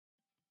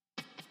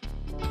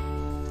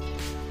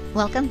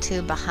Welcome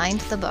to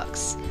Behind the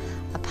Books,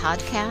 a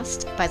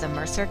podcast by the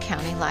Mercer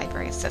County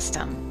Library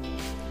System.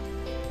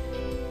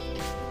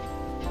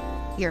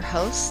 Your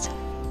hosts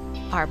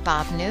are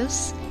Bob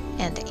Noose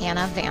and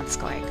Anna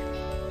Vanskoig.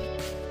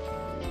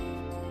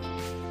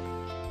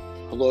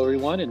 Hello,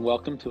 everyone, and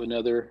welcome to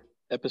another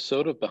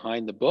episode of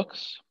Behind the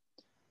Books.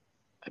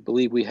 I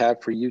believe we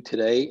have for you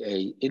today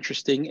an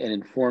interesting and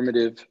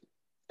informative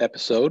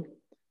episode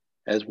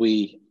as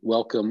we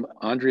welcome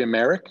Andrea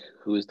Merrick,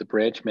 who is the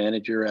branch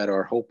manager at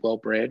our Hopewell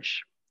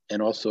branch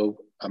and also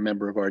a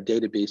member of our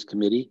database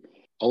committee,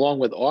 along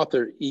with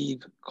author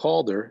Eve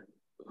Calder,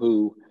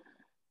 who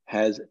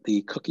has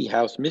the Cookie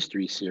House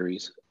Mystery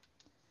Series.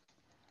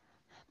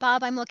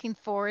 Bob, I'm looking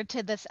forward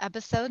to this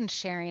episode and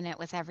sharing it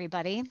with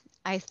everybody.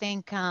 I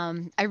think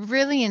I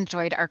really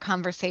enjoyed our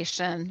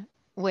conversation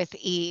with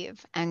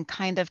Eve and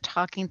kind of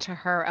talking to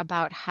her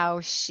about how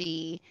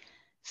she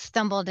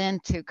stumbled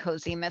into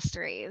Cozy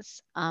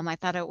Mysteries. I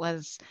thought it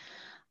was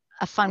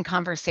a fun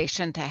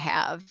conversation to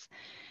have.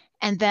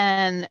 And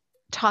then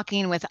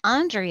talking with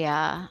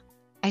Andrea,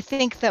 I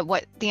think that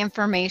what the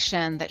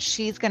information that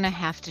she's going to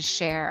have to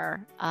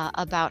share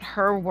about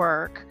her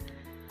work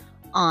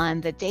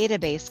on the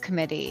database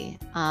committee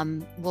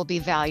will be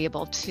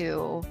valuable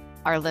to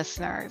our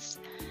listeners.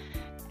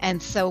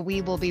 And so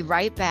we will be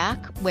right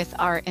back with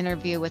our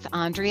interview with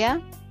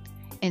Andrea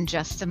in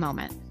just a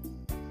moment.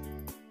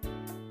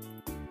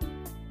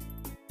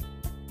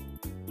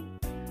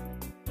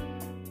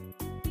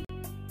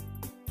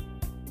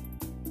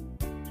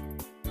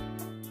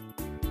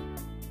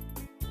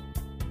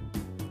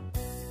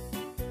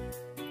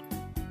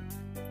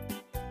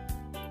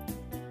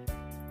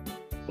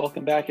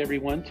 Welcome back,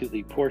 everyone, to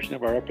the portion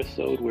of our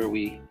episode where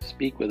we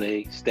speak with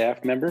a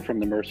staff member from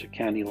the Mercer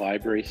County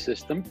Library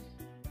System.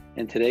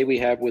 And today we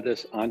have with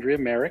us Andrea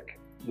Merrick,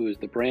 who is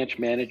the branch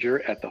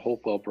manager at the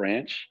Hopewell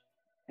branch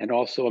and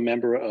also a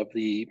member of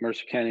the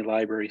Mercer County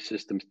Library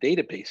System's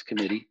database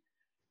committee.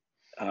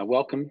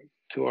 Welcome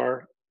to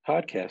our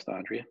podcast,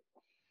 Andrea.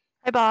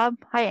 Hi, Bob.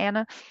 Hi,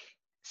 Anna.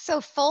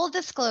 So full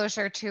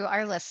disclosure to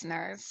our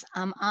listeners,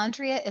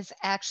 Andrea is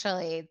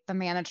actually the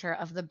manager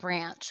of the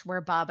branch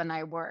where Bob and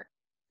I work.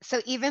 So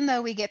even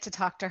though we get to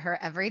talk to her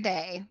every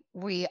day,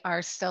 we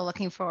are still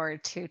looking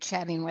forward to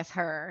chatting with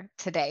her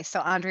today. So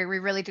Andrea, we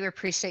really do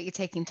appreciate you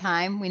taking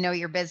time. We know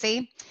you're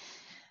busy.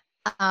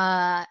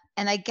 And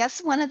I guess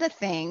one of the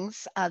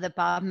things that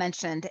Bob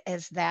mentioned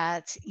is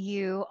that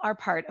you are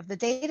part of the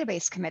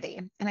database committee.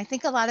 And I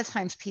think a lot of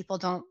times people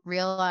don't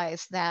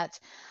realize that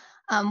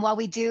while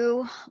we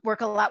do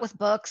work a lot with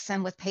books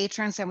and with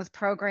patrons and with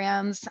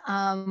programs,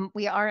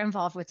 we are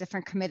involved with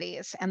different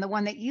committees. And the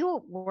one that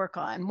you work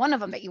on, one of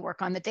them that you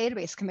work on, the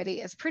database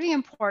committee, is pretty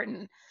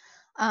important.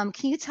 Can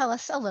you tell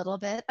us a little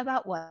bit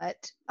about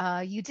what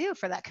you do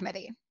for that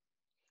committee?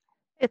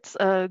 It's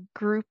a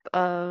group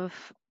of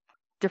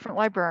different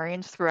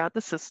librarians throughout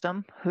the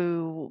system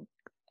who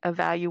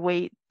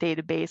evaluate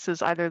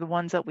databases, either the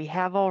ones that we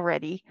have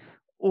already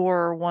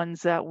or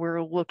ones that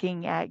we're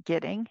looking at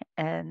getting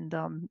and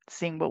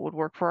seeing what would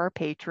work for our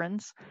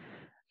patrons.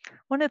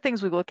 One of the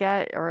things we look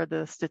at are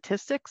the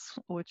statistics,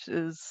 which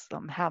is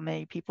how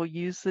many people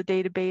use the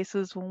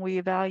databases when we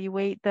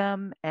evaluate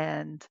them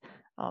and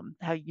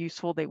how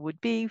useful they would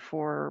be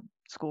for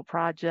school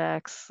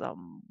projects,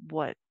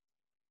 what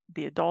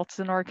the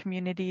adults in our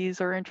communities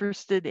are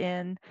interested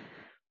in.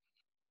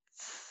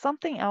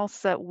 Something else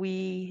that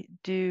we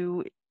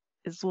do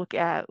is look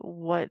at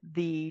what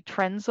the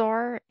trends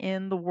are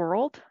in the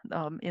world,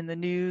 in the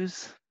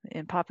news,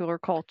 in popular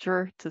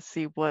culture, to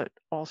see what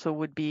also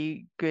would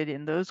be good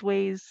in those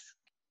ways.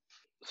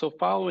 So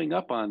following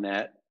up on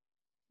that,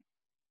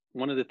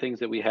 one of the things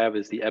that we have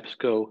is the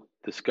EBSCO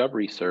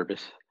Discovery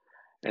Service,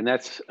 and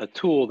that's a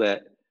tool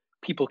that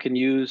people can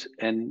use.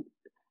 And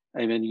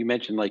I mean, you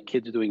mentioned like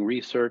kids doing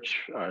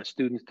research,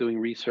 students doing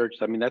research.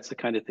 I mean, that's the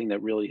kind of thing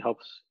that really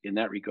helps in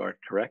that regard,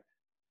 correct?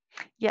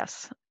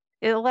 Yes.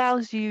 It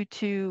allows you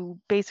to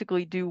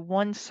basically do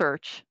one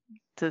search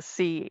to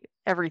see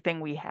everything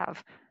we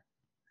have.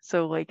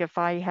 So like if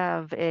I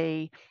have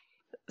a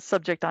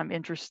subject I'm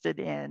interested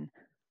in,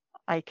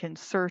 I can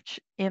search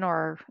in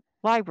our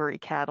library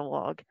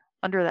catalog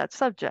under that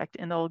subject,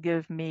 and it'll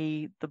give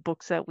me the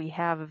books that we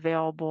have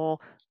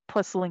available,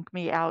 plus link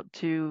me out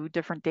to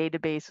different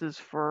databases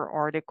for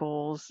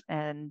articles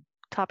and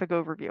topic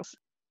overviews.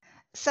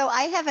 So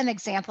I have an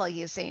example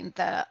using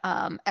the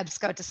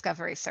EBSCO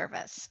Discovery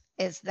Service,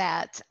 is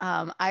that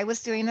I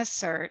was doing a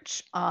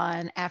search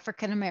on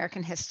African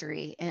American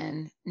history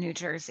in New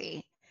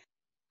Jersey.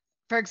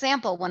 For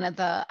example, one of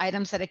the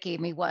items that it gave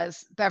me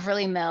was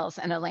Beverly Mills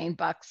and Elaine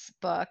Buck's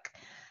book,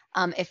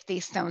 If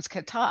These Stones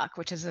Could Talk,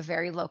 which is a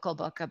very local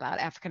book about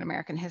African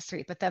American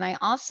history. But then I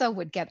also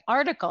would get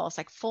articles,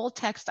 like full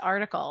text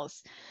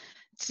articles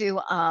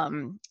to,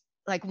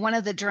 like one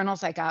of the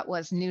journals I got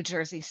was New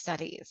Jersey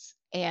Studies.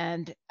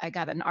 And I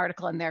got an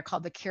article in there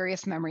called The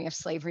Curious Memory of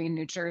Slavery in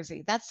New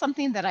Jersey. That's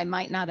something that I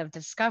might not have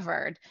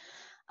discovered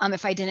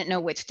if I didn't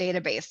know which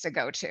database to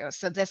go to.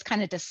 So this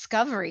kind of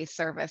discovery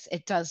service,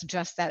 it does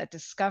just that. It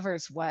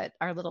discovers what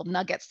our little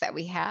nuggets that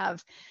we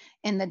have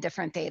in the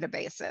different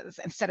databases.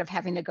 Instead of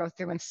having to go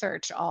through and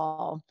search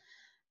all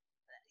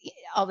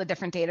the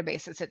different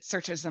databases, it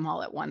searches them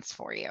all at once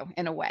for you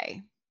in a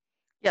way.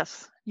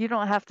 Yes, you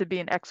don't have to be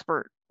an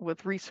expert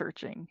with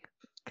researching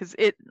because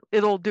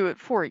it'll do it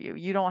for you.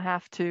 You don't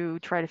have to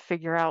try to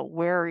figure out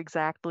where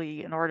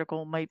exactly an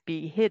article might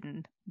be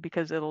hidden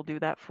because it'll do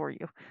that for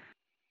you.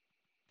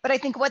 But I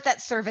think what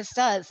that service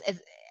does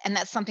is, and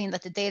that's something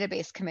that the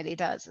database committee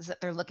does, is that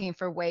they're looking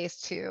for ways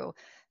to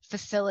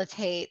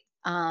facilitate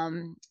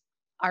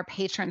our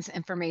patrons'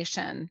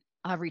 information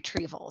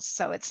retrievals.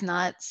 So it's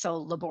not so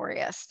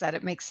laborious, that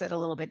it makes it a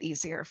little bit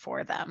easier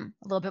for them,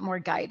 a little bit more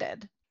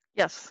guided.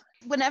 Yes.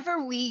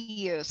 Whenever we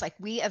use, like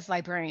we as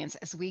librarians,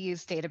 as we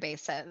use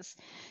databases,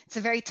 it's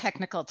a very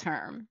technical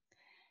term.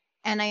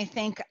 And I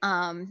think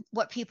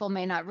what people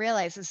may not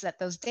realize is that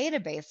those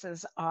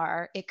databases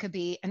it could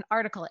be an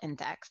article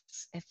index.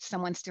 If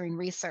someone's doing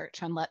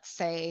research on, let's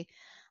say,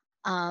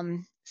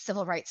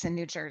 civil rights in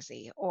New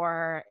Jersey,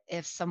 or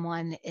if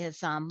someone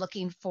is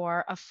looking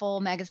for a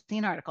full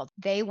magazine article,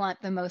 they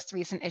want the most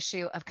recent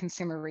issue of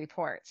Consumer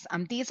Reports.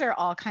 These are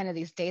all kind of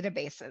these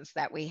databases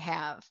that we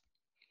have.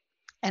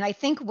 And I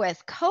think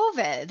with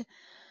COVID,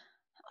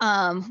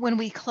 when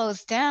we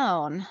closed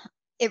down,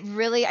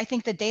 I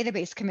think the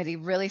database committee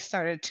really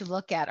started to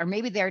look at, or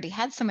maybe they already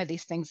had some of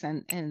these things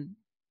in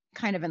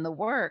kind of in the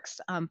works,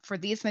 for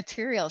these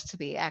materials to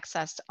be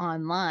accessed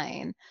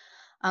online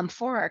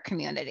for our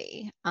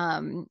community.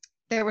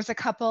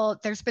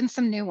 There's been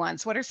some new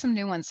ones. What are some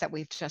new ones that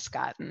we've just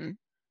gotten?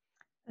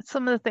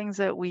 Some of the things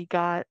that we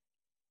got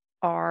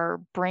are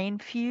Brain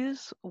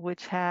Fuse,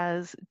 which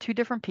has two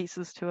different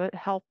pieces to it,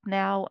 Help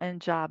Now and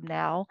Job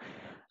Now.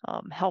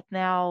 Help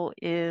Now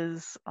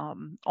is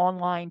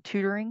online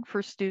tutoring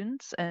for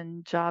students,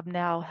 and Job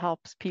Now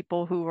helps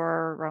people who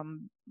are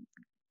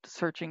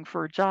searching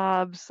for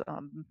jobs,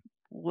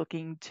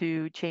 looking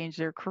to change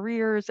their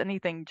careers,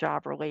 anything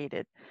job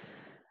related.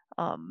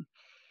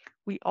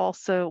 We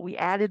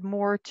added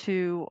more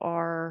to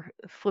our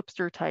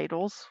Flipster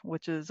titles,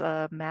 which is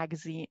a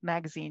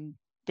magazine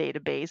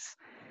database.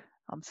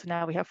 So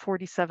now we have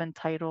 47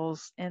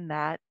 titles in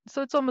that.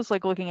 So it's almost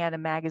like looking at a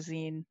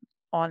magazine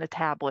on a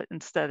tablet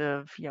instead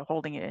of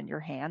holding it in your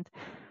hand.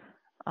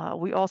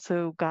 We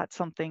also got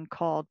something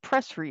called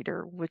Press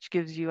Reader, which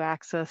gives you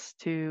access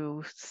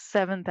to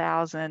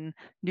 7,000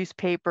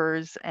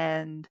 newspapers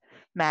and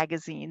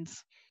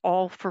magazines,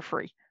 all for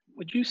free.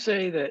 Would you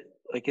say that,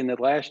 like in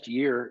the last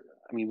year,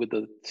 I mean, with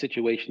the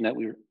situation that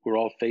we're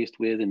all faced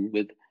with, and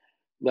with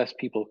less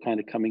people kind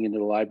of coming into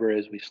the library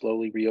as we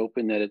slowly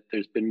reopen, that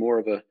there's been more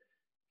of a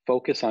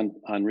focus on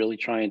really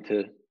trying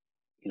to,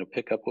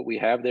 pick up what we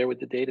have there with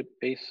the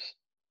database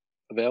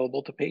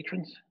available to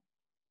patrons?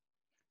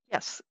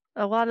 Yes,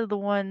 a lot of the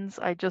ones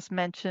I just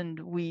mentioned,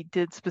 we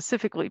did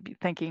specifically be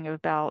thinking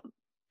about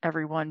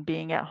everyone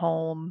being at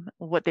home,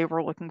 what they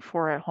were looking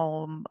for at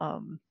home,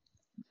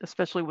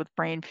 especially with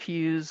Brain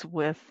Fuse,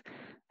 with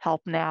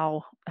Help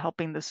Now,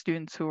 helping the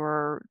students who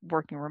are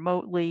working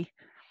remotely.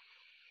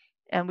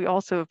 And we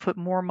also have put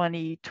more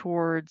money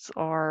towards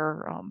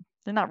our,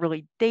 they're not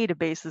really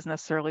databases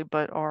necessarily,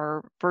 but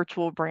our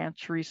virtual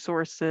branch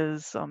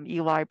resources,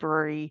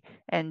 eLibrary,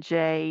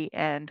 NJ,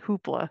 and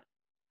Hoopla.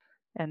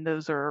 And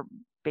those are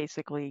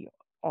basically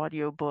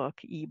audiobook,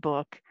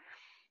 ebook,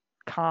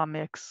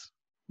 comics,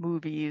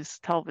 movies,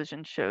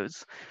 television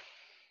shows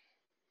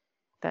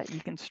that you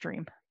can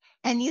stream.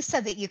 And you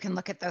said that you can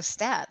look at those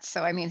stats.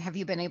 So, I mean, have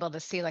you been able to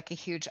see like a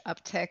huge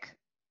uptick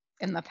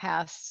in the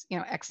past,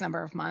 X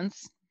number of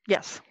months?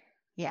 Yes.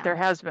 Yeah. There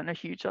has been a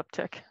huge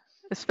uptick,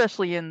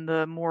 especially in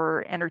the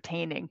more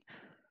entertaining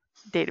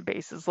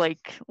databases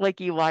like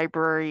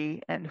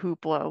eLibrary and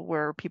Hoopla,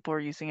 where people are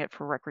using it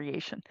for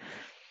recreation.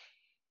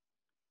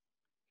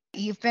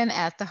 You've been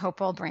at the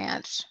Hopewell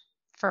branch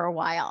for a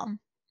while.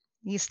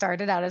 You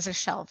started out as a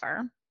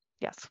shelver.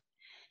 Yes.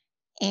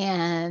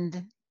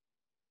 And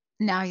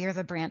now you're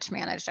the branch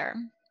manager.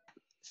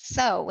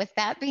 So, with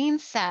that being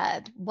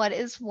said, what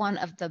is one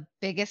of the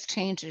biggest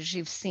changes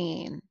you've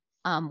seen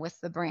with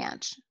the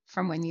branch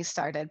from when you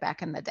started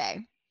back in the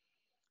day?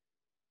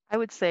 I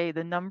would say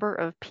the number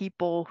of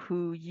people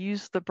who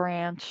use the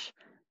branch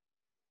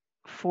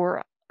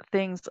for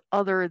things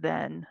other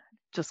than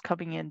just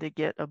coming in to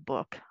get a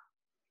book.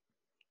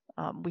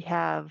 We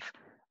have,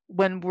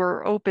 when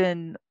we're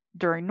open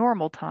during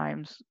normal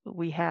times,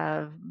 we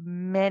have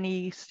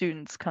many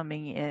students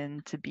coming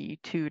in to be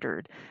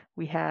tutored.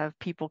 We have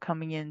people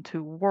coming in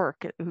to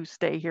work who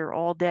stay here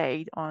all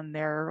day on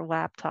their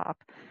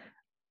laptop.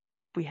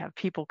 We have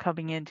people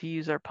coming in to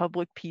use our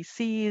public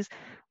PCs.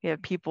 We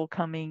have people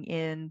coming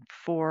in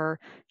for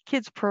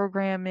kids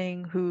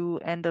programming who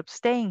end up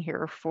staying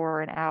here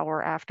for an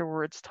hour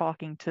afterwards,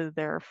 talking to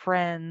their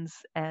friends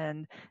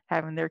and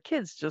having their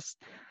kids just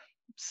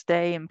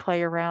stay and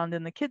play around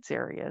in the kids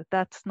area.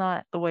 That's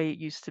not the way it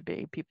used to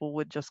be. People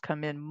would just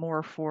come in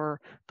more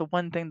for the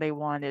one thing they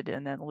wanted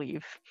and then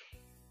leave.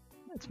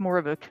 it's more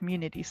of a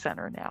community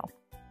center now.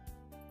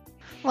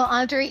 Well,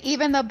 Andre,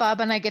 even though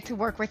Bob and I get to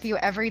work with you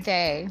every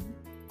day,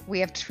 we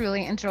have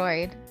truly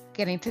enjoyed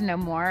getting to know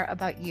more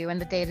about you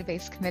and the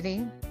database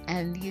committee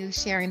and you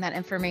sharing that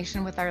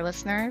information with our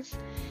listeners.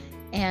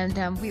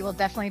 And we will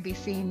definitely be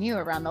seeing you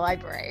around the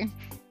library.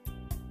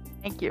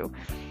 Thank you.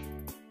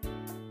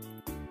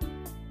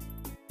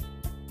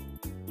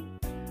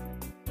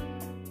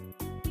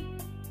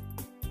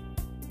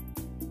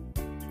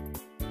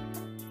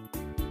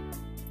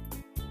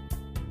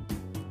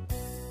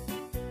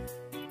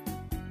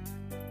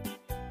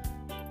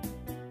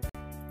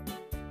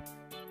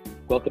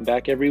 Welcome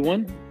back,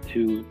 everyone,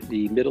 to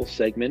the middle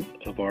segment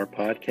of our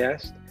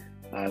podcast.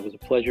 It was a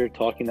pleasure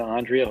talking to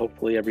Andrea.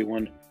 Hopefully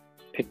everyone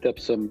picked up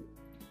some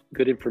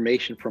good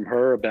information from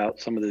her about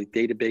some of the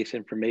database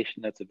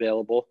information that's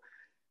available.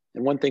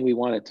 And one thing we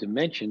wanted to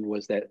mention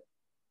was that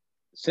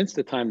since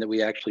the time that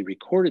we actually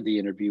recorded the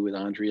interview with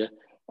Andrea,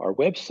 our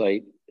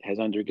website has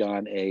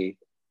undergone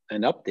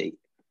an update.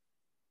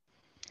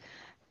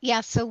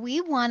 Yeah, so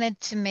we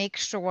wanted to make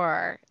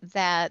sure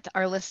that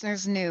our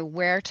listeners knew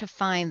where to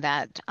find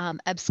that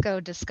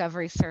EBSCO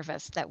discovery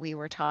service that we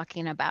were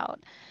talking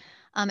about.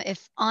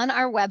 If on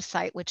our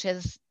website, which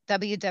is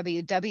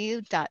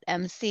www.mcl.org,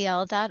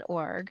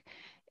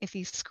 if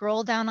you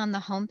scroll down on the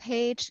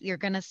homepage, you're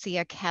going to see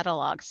a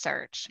catalog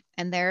search.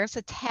 And there's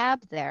a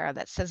tab there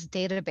that says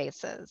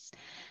databases.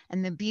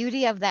 And the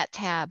beauty of that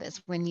tab is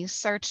when you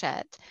search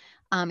it,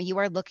 you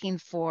are looking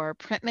for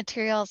print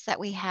materials that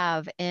we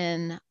have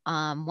in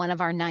one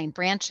of our 9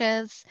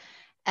 branches,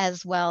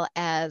 as well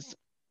as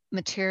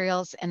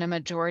materials in a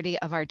majority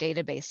of our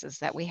databases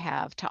that we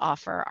have to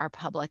offer our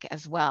public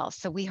as well.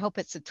 So we hope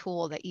it's a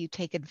tool that you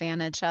take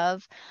advantage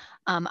of.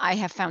 I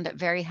have found it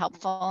very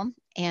helpful,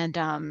 and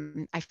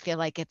I feel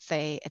like it's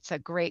a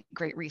great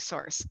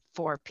resource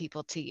for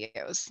people to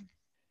use.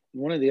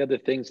 One of the other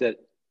things that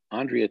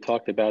Andrea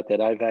talked about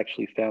that I've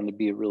actually found to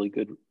be a really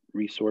good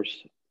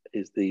resource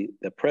is the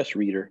press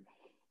reader.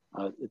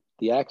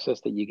 The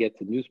access that you get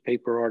to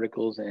newspaper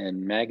articles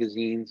and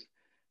magazines.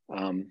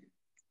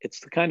 It's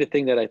the kind of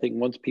thing that I think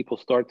once people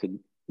start to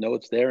know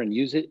it's there and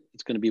use it,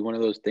 it's going to be one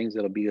of those things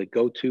that'll be a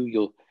go-to.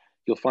 You'll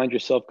find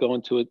yourself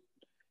going to it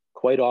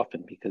quite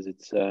often because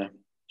it's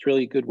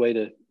really a good way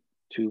to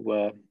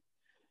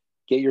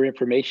get your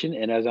information.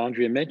 And as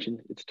Andrea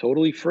mentioned, it's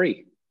totally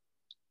free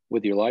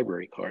with your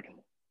library card.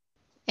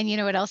 And you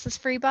know what else is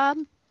free, Bob?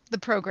 The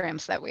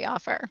programs that we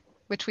offer,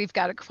 which we've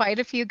got quite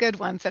a few good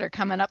ones that are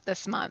coming up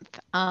this month.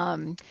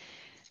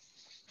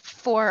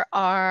 For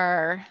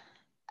our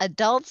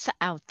adults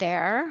out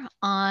there,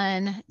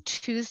 on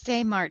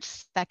Tuesday,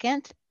 March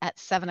 2nd at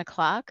 7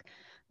 o'clock,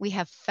 we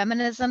have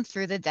Feminism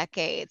Through the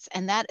Decades.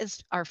 And that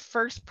is our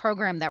first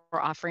program that we're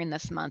offering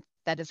this month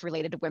that is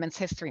related to Women's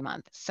History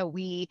Month. So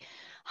we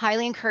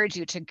highly encourage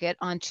you to get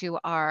onto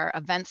our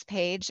events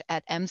page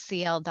at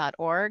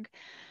mcl.org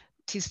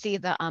to see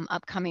the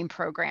upcoming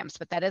programs.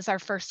 But that is our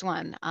first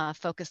one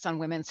focused on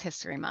Women's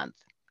History Month.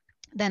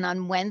 Then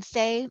on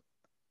Wednesday,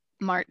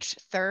 March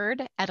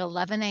 3rd at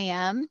 11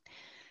 a.m.,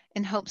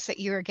 in hopes that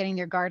you are getting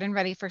your garden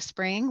ready for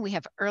spring, we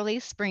have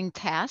early spring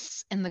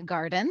tasks in the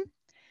garden.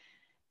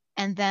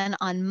 And then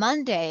on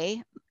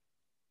Monday,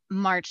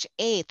 March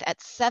 8th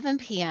at 7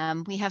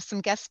 p.m., we have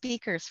some guest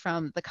speakers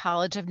from the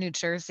College of New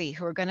Jersey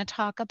who are going to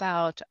talk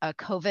about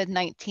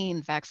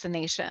COVID-19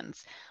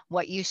 vaccinations,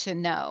 what you should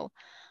know.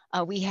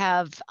 We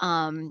have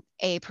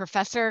a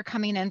professor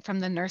coming in from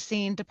the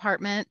nursing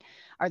department,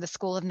 or the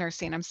School of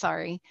Nursing, I'm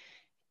sorry,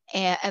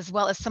 as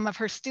well as some of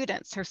her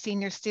students, her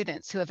senior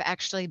students who have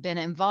actually been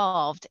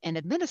involved in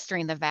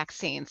administering the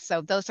vaccine.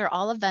 So those are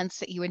all events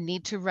that you would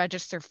need to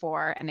register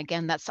for. And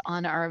again, that's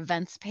on our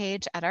events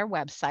page at our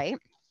website.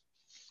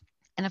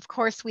 And of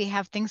course, we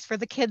have things for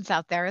the kids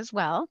out there as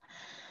well.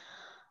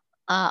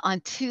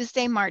 On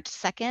Tuesday, March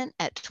 2nd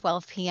at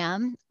 12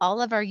 p.m.,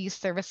 all of our youth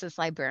services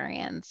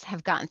librarians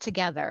have gotten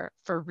together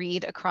for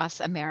Read Across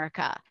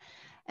America.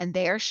 And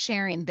they are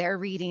sharing their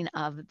reading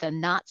of The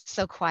Not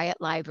So Quiet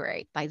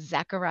Library by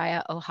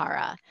Zachariah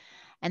O'Hara.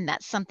 And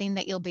that's something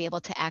that you'll be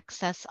able to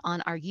access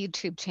on our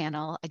YouTube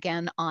channel,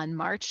 again, on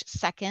March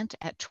 2nd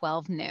at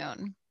 12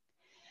 noon.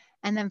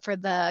 And then for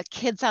the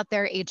kids out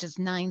there ages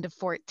 9 to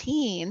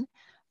 14,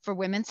 for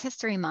Women's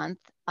History Month,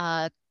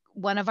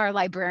 one of our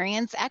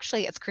librarians,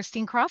 actually it's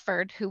Christine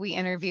Crawford, who we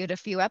interviewed a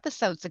few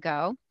episodes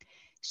ago.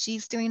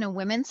 She's doing a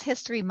Women's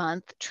History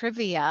Month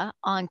trivia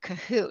on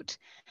Kahoot.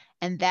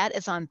 And that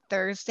is on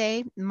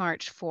Thursday,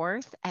 March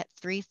 4th at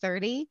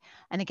 3:30.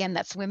 And again,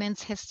 that's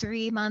Women's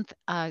History Month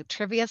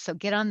trivia. So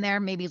get on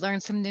there, maybe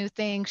learn some new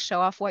things, show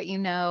off what you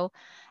know.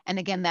 And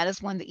again, that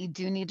is one that you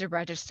do need to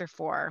register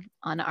for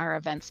on our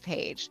events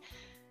page.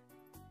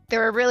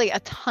 There are really a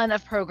ton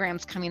of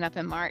programs coming up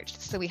in March.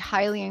 So we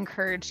highly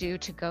encourage you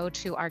to go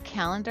to our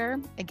calendar,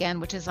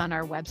 again, which is on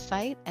our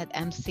website at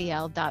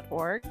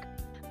mcl.org.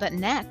 But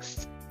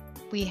next,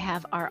 we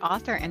have our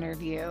author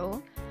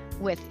interview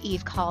with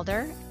Eve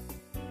Calder.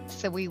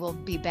 So we will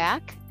be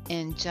back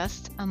in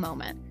just a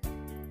moment.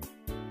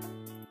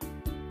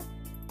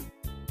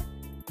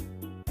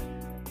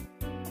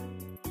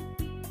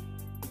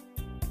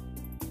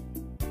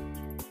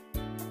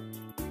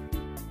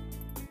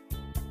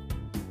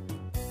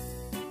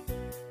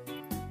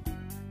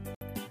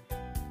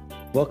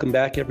 Welcome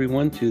back,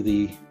 everyone, to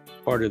the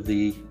part of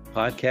the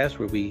podcast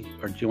where we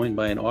are joined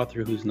by an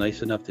author who's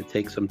nice enough to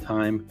take some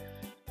time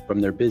from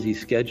their busy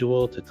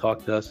schedule to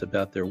talk to us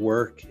about their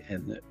work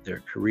and their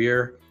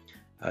career.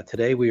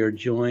 Today, we are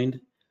joined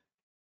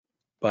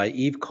by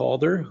Eve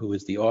Calder, who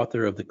is the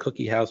author of The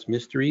Cookie House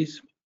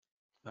Mysteries,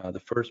 the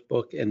first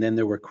book, and then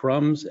there were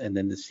Crumbs, and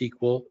then the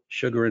sequel,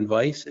 Sugar and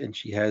Vice, and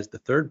she has the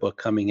third book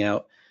coming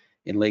out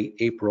in late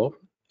April,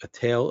 A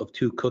Tale of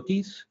Two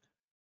Cookies.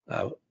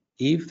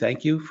 Eve,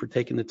 thank you for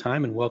taking the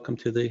time and welcome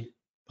to the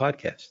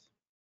podcast.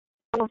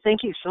 Well, thank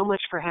you so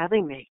much for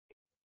having me.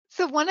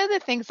 So one of the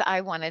things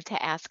I wanted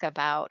to ask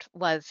about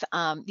was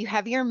you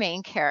have your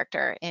main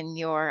character in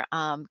your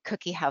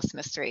Cookie House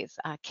Mysteries,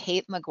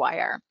 Kate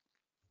McGuire.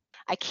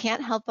 I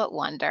can't help but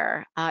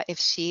wonder if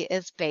she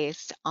is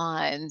based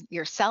on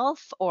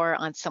yourself or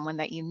on someone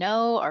that you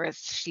know, or is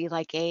she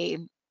like a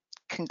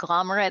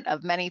conglomerate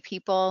of many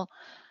people?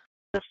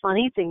 The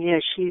funny thing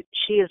is,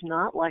 she is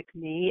not like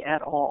me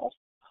at all.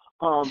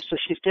 So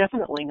she's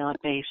definitely not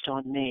based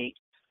on me.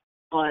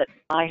 But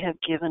I have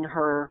given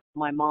her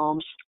my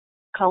mom's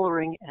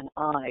coloring and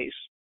eyes.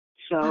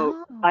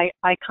 So Oh.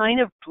 I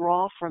kind of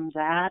draw from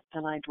that,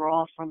 and I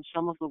draw from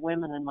some of the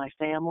women in my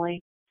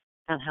family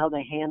and how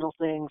they handle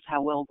things,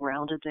 how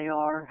well-grounded they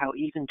are, how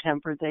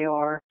even-tempered they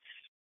are.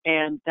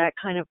 And that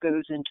kind of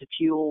goes into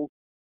fuel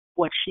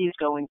what she's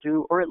going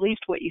through, or at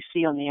least what you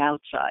see on the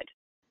outside.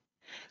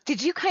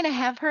 Did you kind of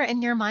have her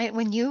in your mind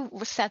when you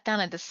sat down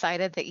and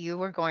decided that you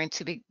were going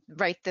to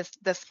write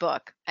this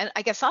book? And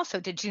I guess also,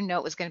 did you know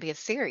it was going to be a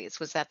series?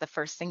 Was that the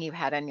first thing you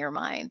had in your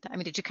mind? I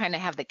mean, did you kind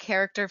of have the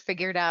character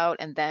figured out,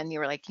 and then you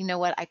were like, you know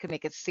what, I could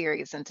make a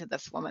series into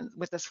this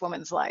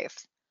woman's life?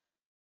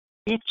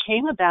 It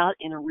came about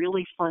in a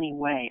really funny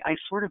way. I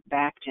sort of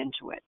backed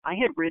into it. I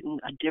had written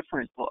a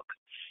different book.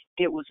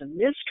 It was a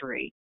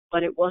mystery,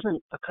 but it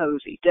wasn't a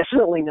cozy,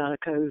 definitely not a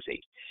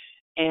cozy.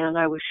 And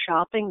I was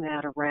shopping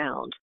that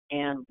around,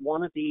 and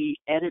one of the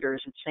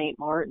editors at St.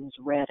 Martin's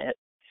read it,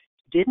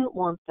 didn't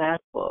want that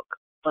book,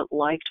 but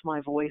liked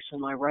my voice and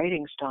my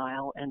writing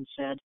style and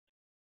said,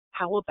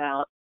 how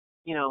about,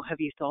 have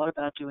you thought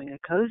about doing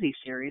a cozy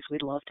series?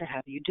 We'd love to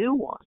have you do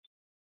one.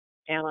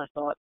 And I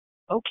thought,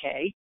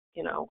 okay,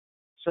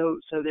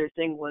 so their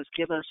thing was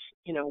give us,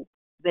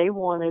 they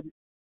wanted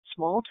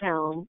small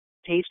town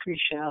pastry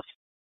chef,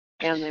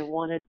 and they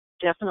wanted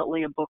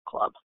definitely a book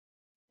club.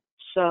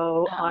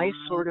 So I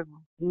sort of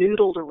Oh.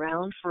 noodled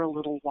around for a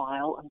little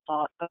while and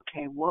thought,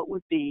 okay, what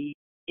would be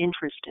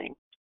interesting?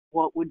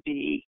 What would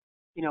be,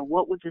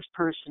 what would this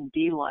person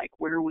be like?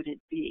 Where would it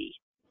be?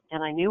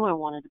 And I knew I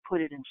wanted to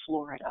put it in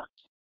Florida.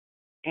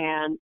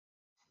 And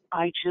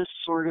I just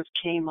sort of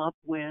came up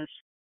with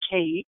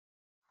Kate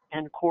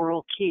and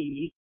Coral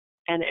Key,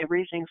 and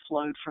everything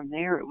flowed from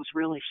there. It was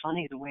really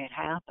funny the way it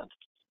happened.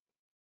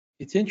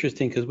 It's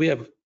interesting because we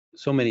have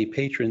so many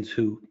patrons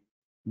who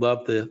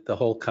love the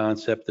whole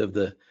concept of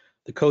the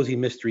cozy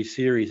mystery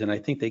series, and I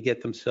think they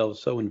get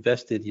themselves so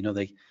invested.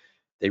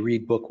 They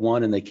read book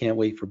one and they can't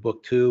wait for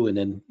book two, and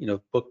then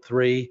book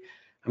three.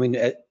 I mean,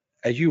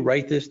 as you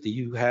write this, do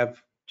you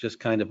have just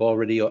kind of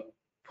already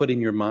put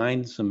in your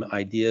mind some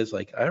ideas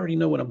like I already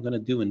know what I'm going to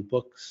do in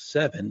book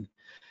seven,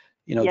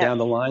 Yes. down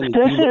the line? Do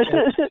you look at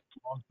it as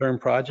a long-term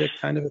project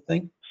kind of a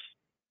thing?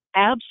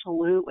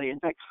 Absolutely. In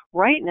fact,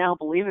 right now,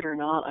 believe it or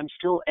not, I'm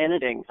still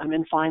editing. I'm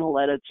in final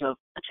edits of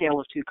A Tale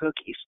of Two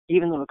Cookies.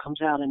 Even though it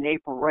comes out in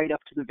April, right up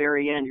to the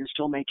very end, you're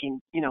still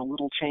making,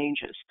 little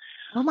changes.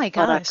 Oh my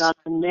But I've gosh. got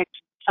the next,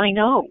 I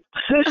know.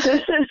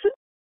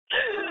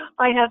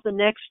 I have the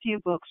next few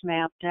books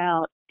mapped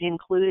out,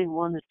 including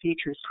one that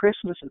features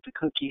Christmas at the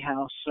Cookie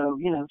House. So,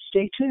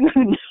 stay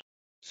tuned.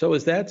 So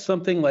is that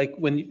something like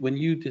when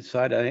you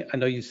decide, I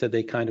know you said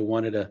they kind of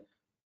wanted a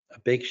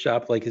bake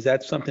shop, like is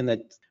that something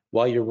that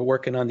while you're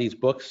working on these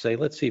books, say,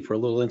 let's see, for a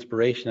little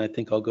inspiration, I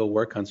think I'll go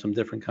work on some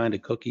different kind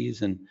of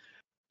cookies, and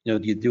do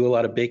you do a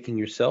lot of baking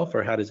yourself,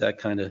 or how does that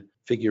kind of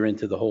figure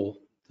into the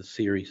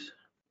series?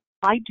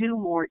 I do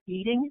more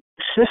eating,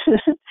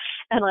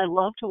 and I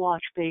love to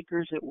watch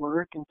bakers at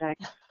work. In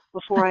fact,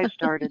 before I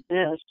started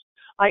this,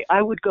 I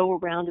would go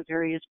around to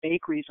various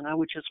bakeries and I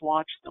would just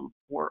watch them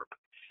work.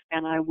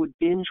 And I would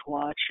binge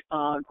watch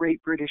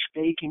Great British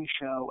Baking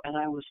Show, and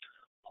I was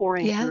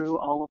pouring Yes. through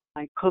all of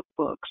my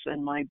cookbooks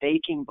and my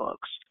baking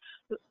books.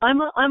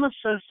 I'm a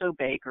so-so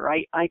baker.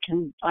 I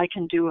can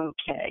do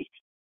okay,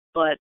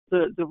 but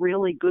the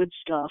really good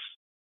stuff,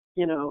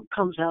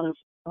 comes out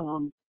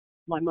of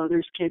my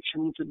mother's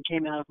kitchens and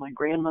came out of my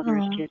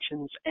grandmother's Oh.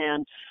 kitchens,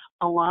 and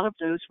a lot of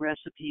those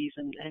recipes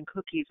and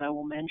cookies I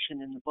will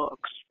mention in the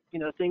books.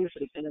 Things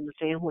that have been in the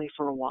family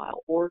for a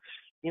while, or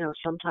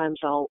sometimes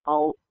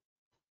I'll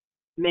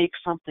make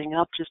something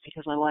up just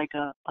because I like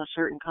a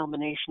certain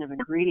combination of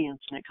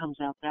ingredients and it comes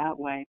out that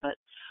way. But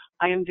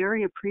I am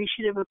very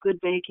appreciative of good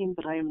baking,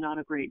 but I am not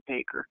a great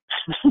baker.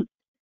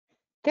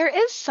 There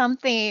is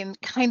something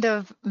kind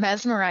of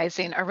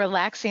mesmerizing or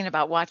relaxing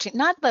about watching,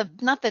 not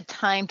the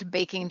timed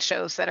baking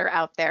shows that are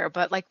out there,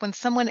 but like when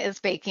someone is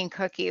baking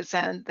cookies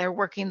and they're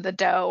working the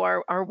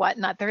dough or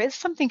whatnot, there is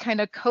something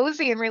kind of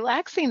cozy and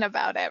relaxing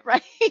about it,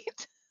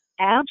 right?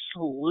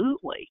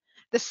 Absolutely.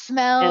 The And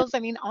smells, I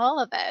mean, all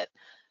of it.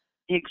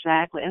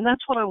 exactly. And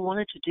that's what I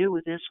wanted to do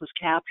with this was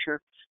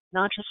capture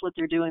not just what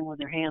they're doing with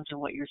their hands and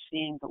what you're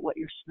seeing, but what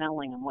you're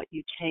smelling and what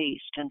you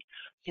taste and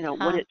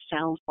what Huh. it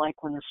sounds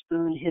like when the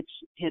spoon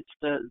hits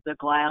the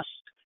glass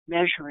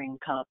measuring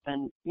cup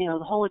and the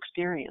whole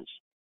experience.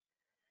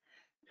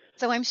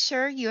 So I'm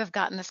sure you have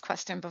gotten this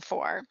question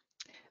before,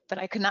 but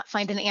I could not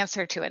find an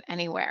answer to it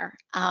anywhere.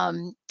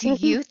 Do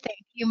you think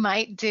you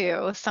might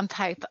do some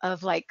type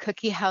of like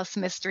cookie house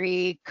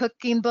mystery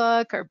cooking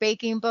book or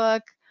baking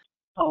book?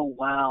 Oh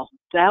wow,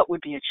 that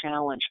would be a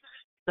challenge.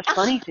 The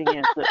funny thing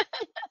is that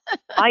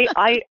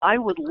I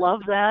would love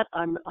that.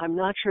 I'm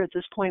not sure at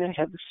this point I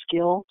have the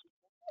skill.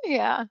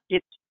 Yeah.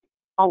 It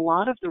A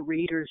lot of the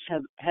readers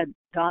have had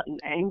gotten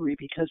angry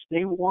because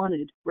they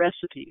wanted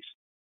recipes,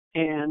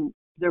 and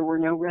there were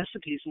no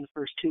recipes in the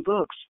first two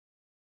books.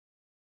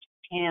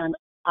 And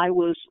I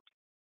was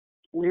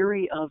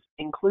leery of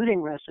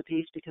including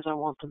recipes because I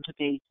want them to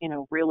be,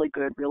 really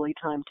good, really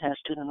time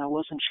tested, and I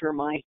wasn't sure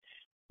my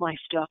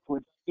stuff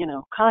would,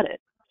 cut it.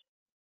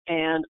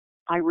 And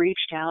I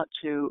reached out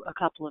to a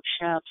couple of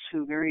chefs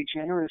who very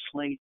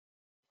generously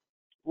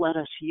let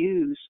us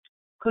use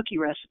cookie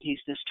recipes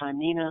this time.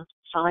 Nina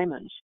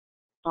Simons,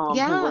 who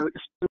Yeah. wrote A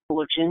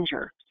Spoonful of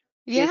Ginger,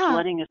 is Yeah.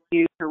 letting us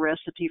use her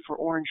recipe for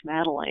orange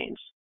madeleines.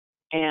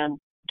 And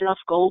Duff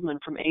Goldman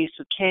from Ace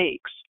of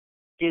Cakes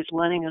is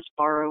letting us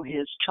borrow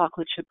his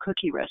chocolate chip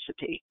cookie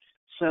recipe.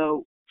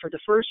 So for the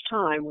first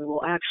time, we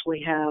will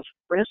actually have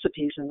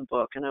recipes in the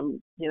book.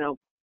 And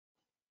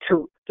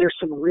there's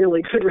some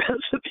really good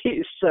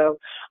recipes. So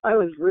I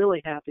was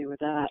really happy with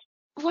that.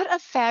 What a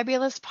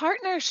fabulous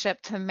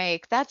partnership to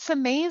make. That's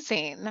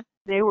amazing.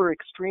 They were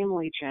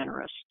extremely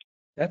generous.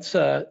 That's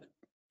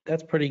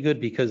that's pretty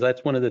good because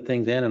that's one of the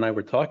things Ann and I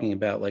were talking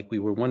about. Like we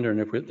were wondering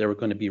if there were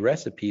going to be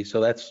recipes.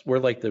 So we're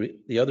like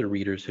the other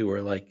readers who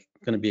are like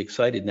going to be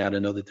excited now to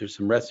know that there's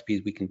some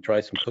recipes we can try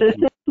some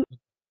cooking.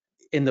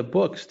 In the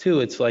books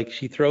too, it's like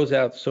she throws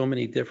out so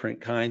many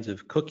different kinds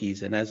of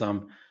cookies, and as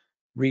I'm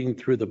reading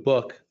through the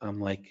book, I'm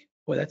like,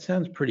 boy, that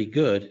sounds pretty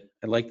good.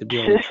 I'd like to be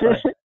able to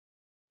try that,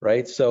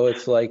 right? So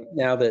it's like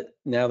now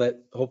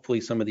that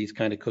hopefully some of these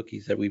kind of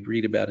cookies that we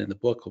read about in the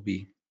book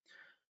we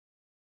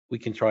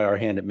can try our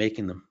hand at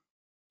making them.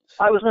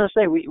 I was going to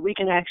say we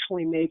can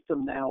actually make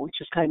them now, which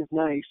is kind of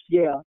nice.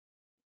 Yeah.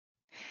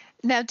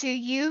 Now, do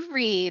you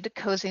read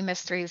cozy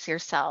mysteries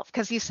yourself?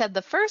 Because you said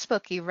the first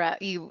book you read,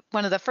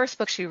 one of the first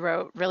books you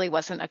wrote really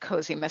wasn't a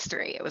cozy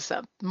mystery. It was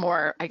a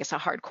more, I guess, a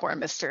hardcore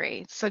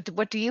mystery. So,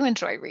 what do you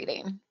enjoy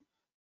reading?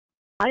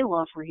 I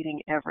love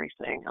reading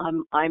everything.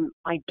 I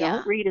Yeah.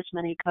 don't read as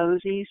many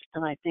cozies,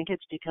 and I think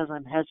it's because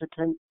I'm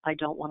hesitant. I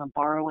don't want to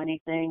borrow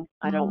anything.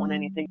 I don't want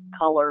anything to Mm,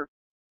 color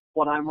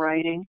what I'm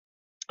writing.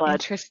 But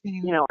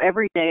interesting.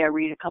 every day I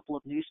read a couple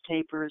of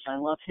newspapers. I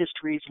love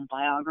histories and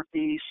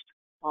biographies.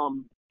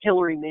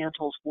 Hilary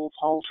Mantel's Wolf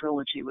Hall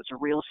trilogy was a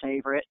real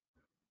favorite,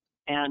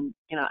 and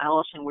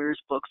Alison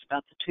Weir's books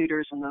about the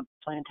Tudors and the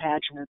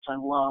Plantagenets I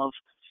love,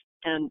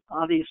 and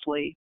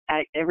obviously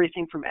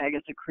everything from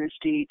Agatha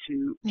Christie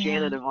to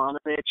Janet Yeah.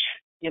 Ivanovich.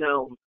 You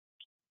know,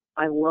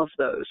 I love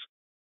those.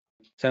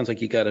 Sounds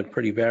like you got a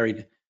pretty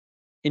varied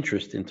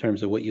interest in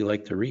terms of what you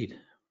like to read.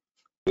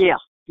 Yeah,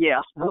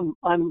 yeah.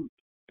 I'm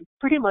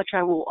pretty much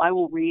I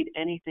will read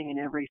anything and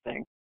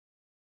everything,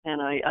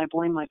 and I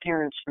blame my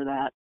parents for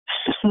that.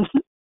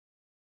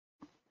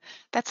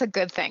 That's a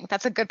good thing.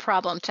 That's a good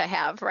problem to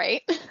have,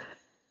 right?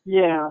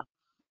 Yeah,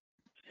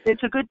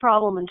 it's a good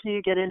problem until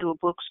you get into a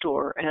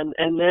bookstore, and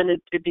then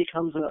it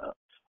becomes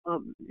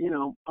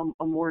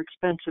a more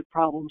expensive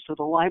problem. So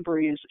the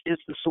library is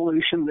the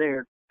solution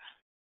there.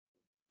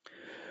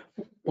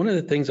 One of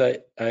the things I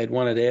had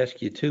wanted to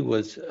ask you too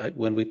was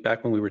when we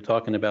were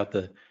talking about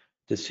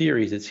the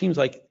series, it seems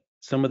like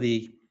some of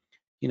the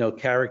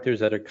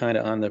characters that are kind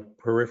of on the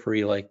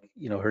periphery, like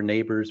her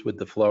neighbors with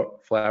the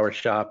flower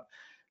shop.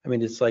 I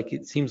mean,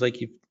 it seems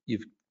like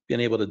you've been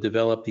able to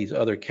develop these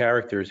other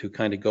characters who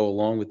kind of go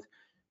along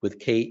with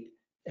Kate,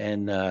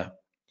 and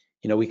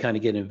we kind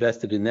of get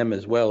invested in them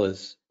as well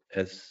as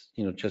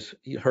just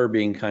her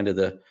being kind of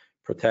the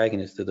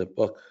protagonist of the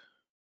book.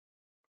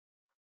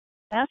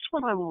 That's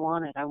what I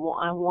wanted. I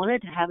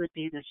wanted to have it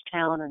be this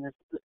town and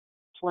this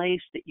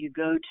place that you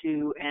go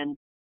to and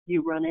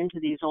you run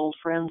into these old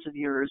friends of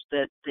yours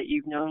that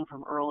you've known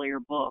from earlier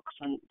books,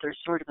 and there's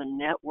sort of a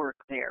network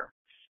there.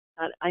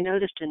 I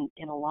noticed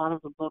in a lot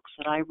of the books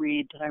that I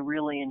read that I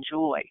really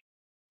enjoy,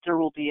 there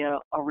will be a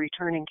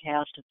returning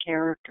cast of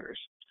characters.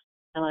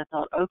 And I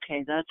thought,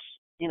 okay, that's,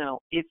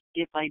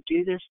 if I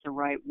do this the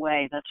right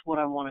way, that's what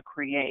I want to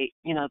create.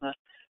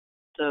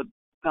 The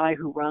guy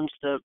who runs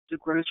the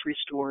grocery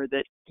store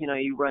that,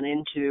 you run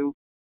into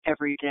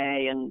every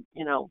day, and,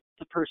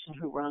 the person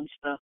who runs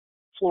the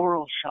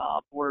floral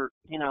shop, or,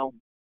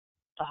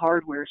 the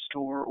hardware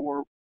store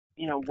or,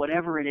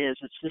 whatever it is.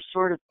 It's this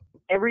sort of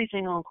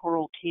everything on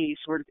Coral T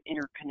sort of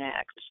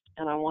interconnects.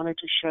 And I wanted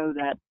to show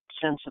that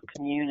sense of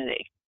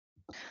community.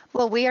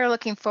 Well, we are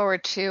looking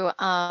forward to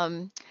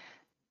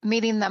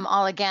meeting them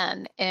all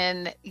again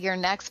in your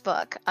next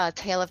book, A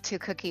Tale of Two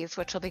Cookies,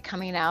 which will be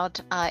coming out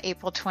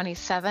April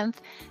 27th.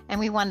 And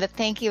we wanted to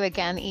thank you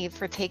again, Eve,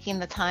 for taking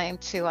the time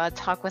to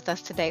talk with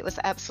us today. It was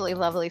absolutely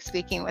lovely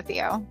speaking with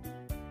you.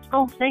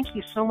 Oh, thank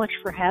you so much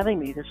for having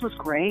me. This was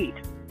great.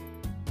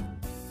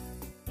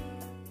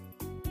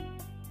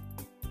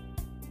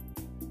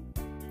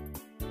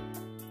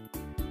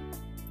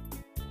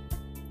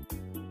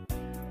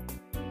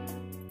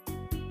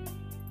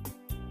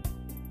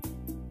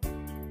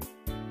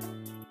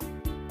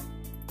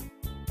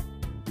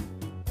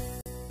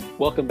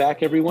 Welcome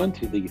back, everyone,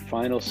 to the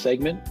final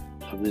segment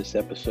of this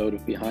episode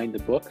of Behind the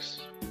Books.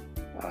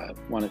 I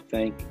want to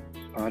thank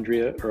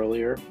Andrea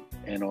earlier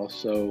and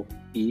also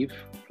Eve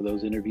for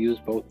those interviews.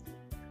 Both,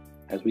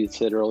 as we had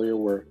said earlier,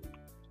 were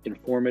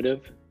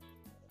informative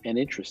and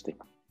interesting.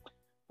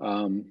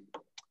 Wanted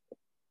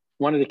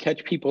to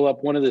catch people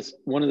up. One of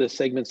the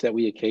segments that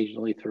we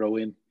occasionally throw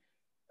in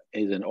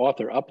is an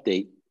author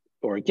update,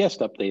 or a guest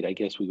update, I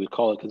guess we would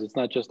call it, because it's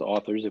not just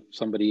authors. If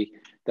somebody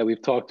that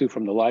we've talked to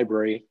from the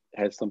library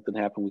has something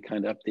happen, we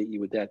kind of update you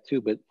with that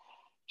too. But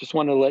just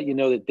wanted to let you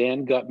know that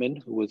Dan Gutman,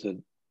 who was a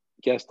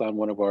guest on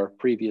one of our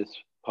previous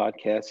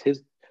podcasts,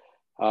 his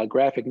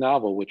graphic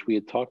novel, which we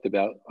had talked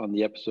about on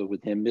the episode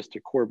with him,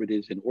 Mr. Corbett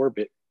is in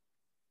Orbit,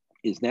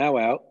 is now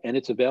out, and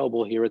it's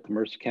available here at the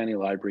Mercer County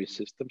Library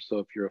System. So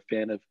if you're a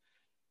fan of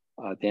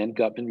Dan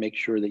Gutman, make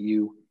sure that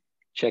you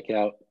check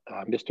out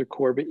Mr.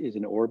 Corbett is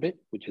in Orbit,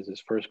 which is his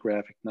first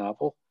graphic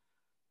novel.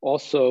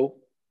 Also,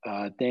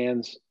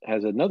 Dan's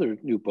has another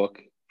new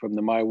book from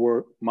the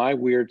My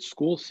Weird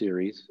School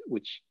series,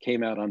 which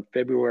came out on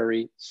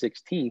February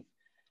 16th.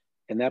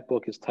 And that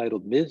book is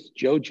titled Ms.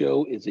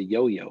 JoJo is a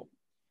Yo-Yo.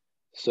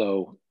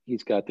 So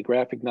he's got the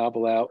graphic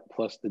novel out,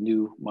 plus the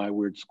new My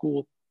Weird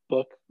School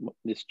book,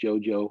 Miss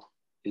JoJo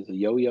is a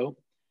Yo-Yo.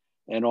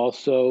 And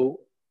also,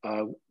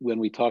 when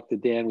we talked to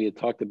Dan, we had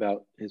talked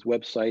about his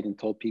website and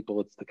told people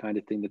it's the kind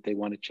of thing that they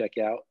want to check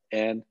out.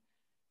 And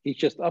he's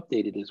just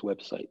updated his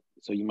website.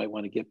 So you might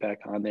want to get back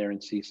on there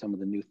and see some of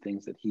the new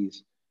things that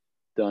he's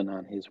done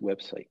on his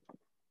website.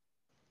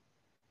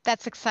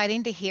 That's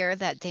exciting to hear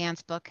that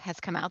Dan's book has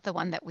come out, the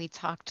one that we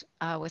talked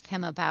with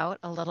him about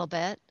a little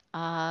bit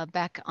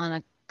back on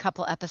a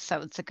couple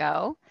episodes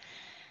ago.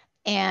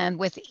 And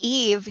with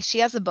Eve, she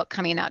has a book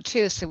coming out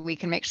too, so we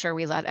can make sure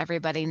we let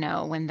everybody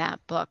know when that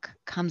book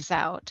comes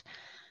out.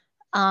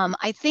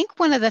 I think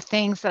one of the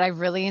things that I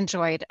really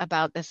enjoyed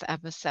about this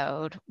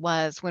episode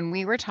was when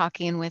we were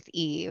talking with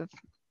Eve,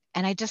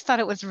 and I just thought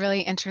it was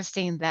really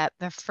interesting that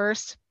the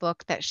first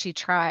book that she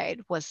tried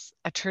was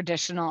a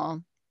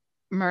traditional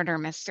murder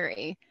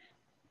mystery.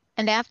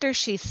 And after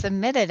she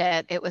submitted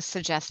it, it was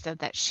suggested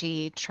that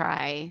she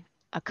try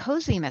a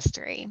cozy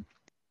mystery.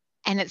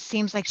 And it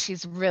seems like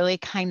she's really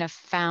kind of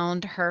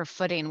found her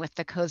footing with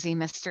the cozy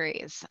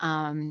mysteries.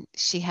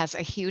 She has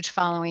a huge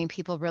following.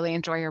 People really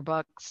enjoy her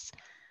books.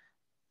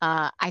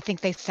 I think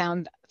they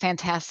sound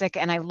fantastic.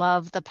 And I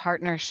love the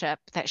partnership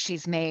that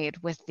she's made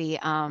with the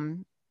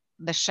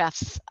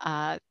chefs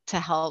to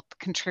help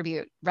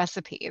contribute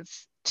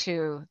recipes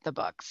to the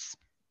books.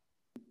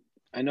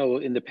 I know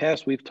in the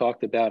past we've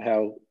talked about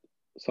how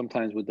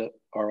sometimes with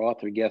our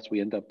author guests,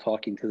 we end up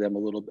talking to them a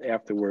little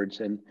afterwards.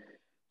 And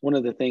one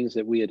of the things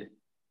that we had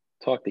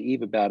talked to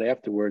Eve about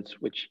afterwards,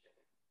 which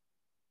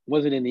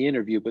wasn't in the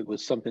interview, but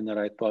was something that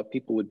I thought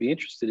people would be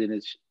interested in,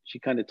 is she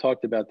kind of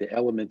talked about the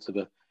elements of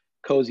a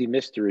cozy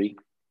mystery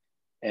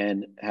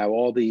and how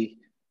all the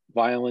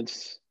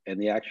violence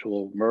and the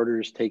actual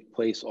murders take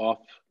place off,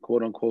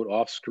 quote unquote,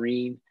 off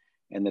screen,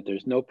 and that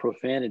there's no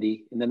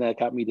profanity. And then that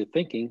got me to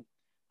thinking,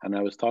 and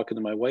I was talking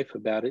to my wife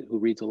about it, who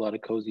reads a lot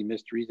of cozy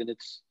mysteries, and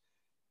it's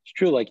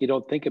true. Like, you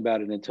don't think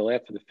about it until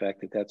after the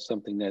fact that that's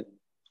something that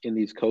in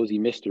these cozy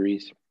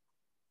mysteries,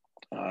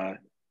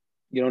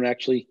 you don't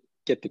actually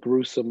get the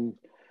gruesome,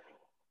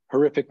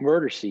 horrific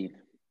murder scene,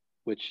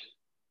 which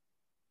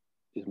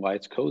is why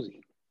it's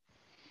cozy.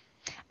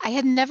 I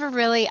had never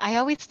really, I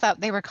always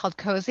thought they were called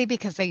cozy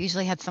because they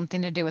usually had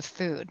something to do with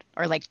food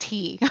or like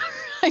tea.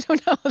 I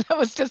don't know. That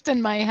was just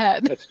in my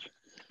head.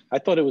 I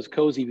thought it was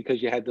cozy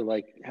because you had to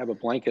like have a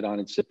blanket on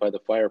and sit by the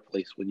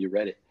fireplace when you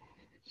read it.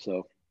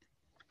 So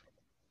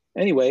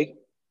anyway,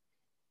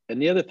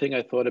 and the other thing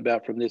I thought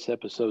about from this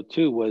episode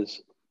too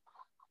was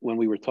when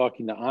we were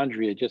talking to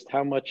Andrea, just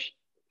how much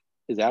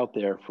is out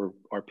there for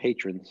our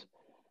patrons.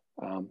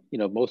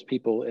 Most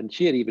people, and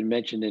she had even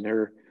mentioned in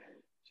her,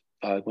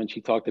 when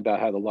she talked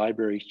about how the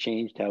library's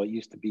changed, how it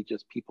used to be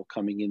just people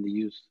coming in to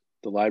use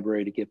the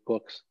library to get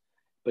books.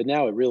 But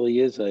now it really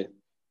is a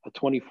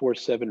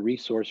 24/7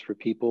 resource for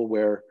people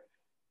where,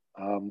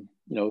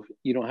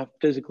 you don't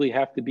physically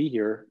have to be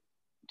here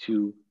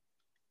to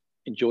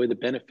enjoy the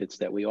benefits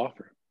that we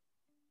offer.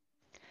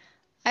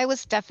 I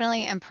was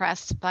definitely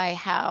impressed by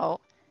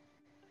how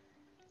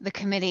the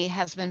committee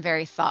has been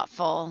very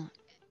thoughtful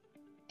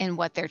in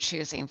what they're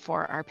choosing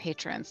for our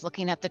patrons,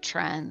 looking at the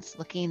trends,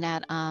 looking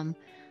at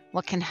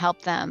what can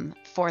help them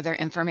for their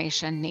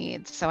information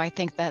needs. So I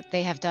think that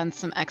they have done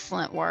some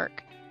excellent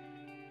work,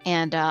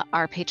 and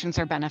our patrons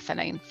are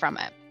benefiting from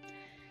it.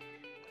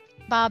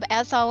 Bob,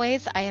 as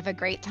always, I have a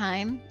great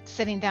time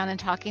sitting down and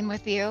talking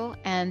with you,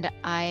 and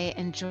I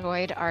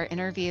enjoyed our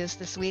interviews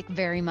this week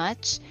very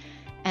much,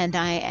 and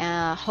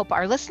I hope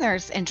our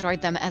listeners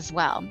enjoyed them as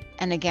well.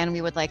 And again,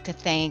 we would like to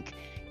thank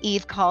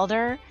Eve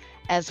Calder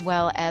as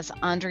well as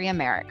Andrea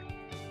Merrick.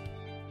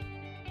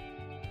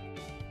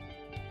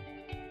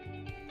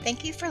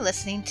 Thank you for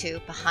listening to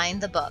Behind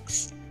the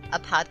Books, a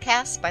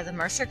podcast by the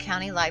Mercer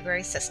County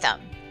Library System.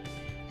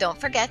 Don't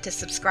forget to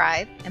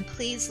subscribe and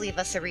please leave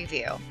us a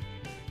review.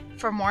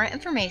 For more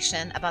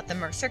information about the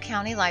Mercer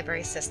County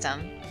Library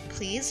System,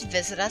 please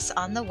visit us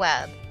on the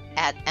web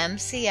at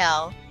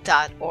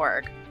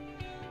mcl.org.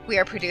 We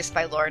are produced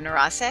by Laura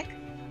Narasek.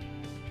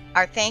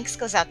 Our thanks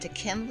goes out to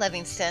Kim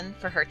Livingston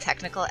for her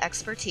technical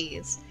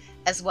expertise,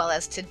 as well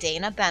as to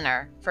Dana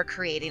Benner for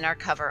creating our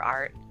cover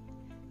art.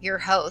 Your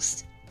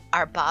hosts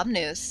are Bob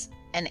Noose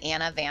and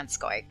Anna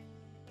Vanskoik.